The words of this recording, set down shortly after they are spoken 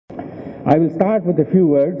I will start with a few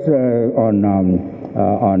words on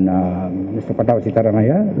Mr. Pattabhi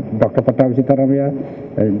Dr.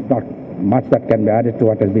 Pattabhi. Not much that can be added to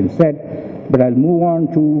what has been said, but I'll move on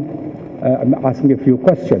to asking a few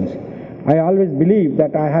questions. I always believe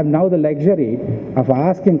that I have now the luxury of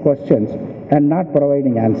asking questions and not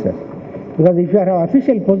providing answers. Because if you have an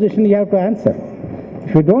official position, you have to answer.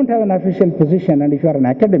 If you don't have an official position and if you are an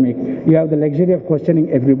academic, you have the luxury of questioning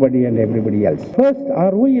everybody and everybody else. First,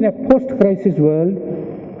 are we in a post-crisis world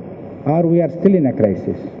or we are still in a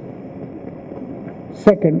crisis?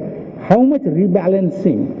 Second, how much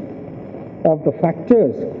rebalancing of the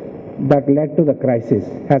factors that led to the crisis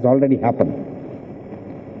has already happened?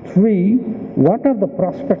 Three, what are the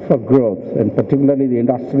prospects for growth, and particularly the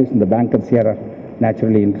industrialists and the bankers here are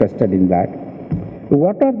naturally interested in that.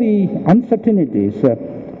 What are the uncertainties that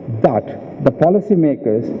the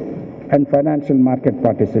policymakers and financial market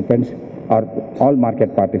participants, or all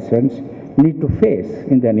market participants, need to face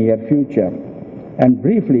in the near future? And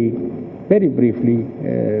briefly, very briefly,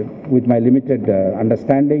 with my limited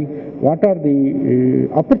understanding, what are the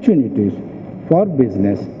opportunities for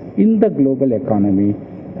business in the global economy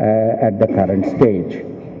at the current stage?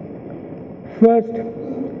 First,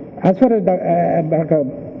 as far as Dr.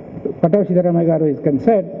 Pattabhi is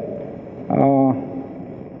concerned,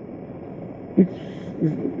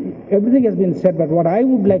 everything has been said, but what I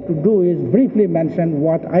would like to do is briefly mention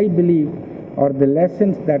what I believe are the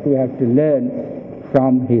lessons that we have to learn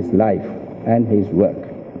from his life and his work.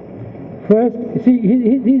 First, see,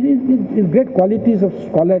 his great qualities of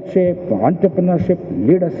scholarship, entrepreneurship,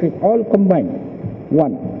 leadership, all combined.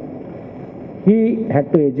 One, he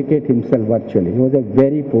had to educate himself virtually. He was a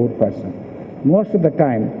very poor person. Most of the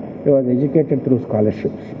time, he was educated through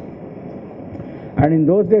scholarships. And in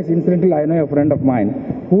those days, incidentally, I know a friend of mine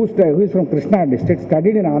who is from Krishna district,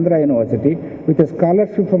 studied in Andhra University with a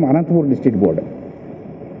scholarship from Anantapur district board.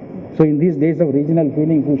 So in these days of regional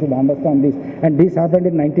feelings, we should understand this. And this happened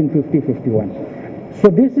in 1950-51. So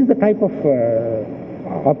this is the type of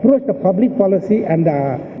approach the public policy and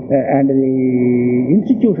the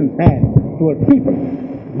institutions had towards people.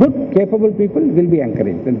 Good, capable people will be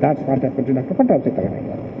encouraged, and that's what happened to Dr. Pattabhi.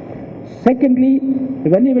 Secondly,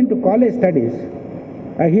 when he went to college studies,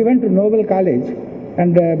 he went to Noble College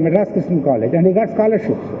and Madras Christian College, and he got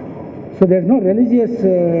scholarships. So there's no religious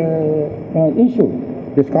issue.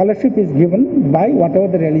 The scholarship is given by whatever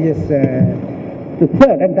the religious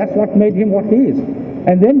third, and that's what made him what he is.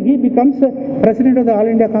 And then he becomes president of the All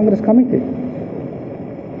India Congress Committee.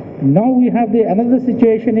 Now we have another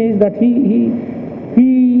situation is that people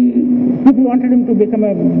wanted him to become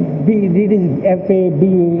read his FA,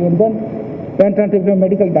 BA, and then went on to become a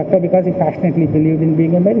medical doctor because he passionately believed in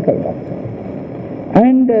being a medical doctor.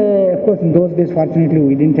 And of course, in those days, fortunately,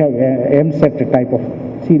 we didn't have MSET type of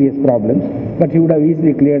serious problems, but he would have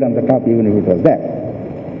easily cleared on the top even if it was there.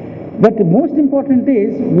 But the most important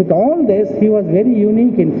is, with all this, he was very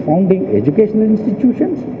unique in founding educational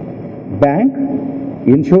institutions, bank,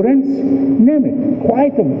 insurance, name it,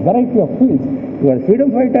 quite a variety of fields. He was a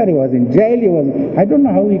freedom fighter, he was in jail, I don't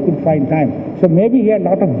know how he could find time. So maybe he had a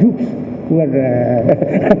lot of dupes who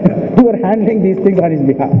were handling these things on his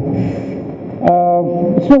behalf.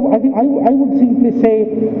 So I think I would simply say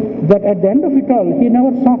that at the end of it all, he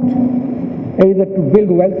never sought either to build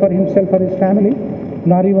wealth for himself or his family,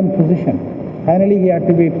 nor even position. Finally, he had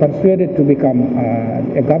to be persuaded to become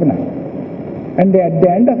a governor. And at the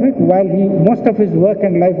end of it, while most of his work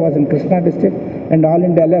and life was in Krishna district and All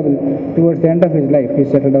India level, towards the end of his life, he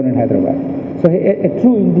settled down in Hyderabad. So a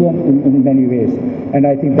true Indian in many ways. And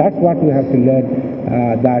I think that's what we have to learn,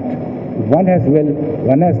 that one has will,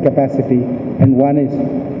 one has capacity, and one is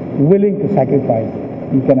willing to sacrifice.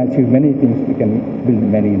 You can achieve many things, you can build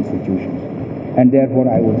many institutions. And therefore,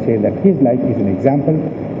 I would say that his life is an example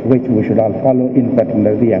which we should all follow, in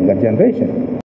particular the younger generation.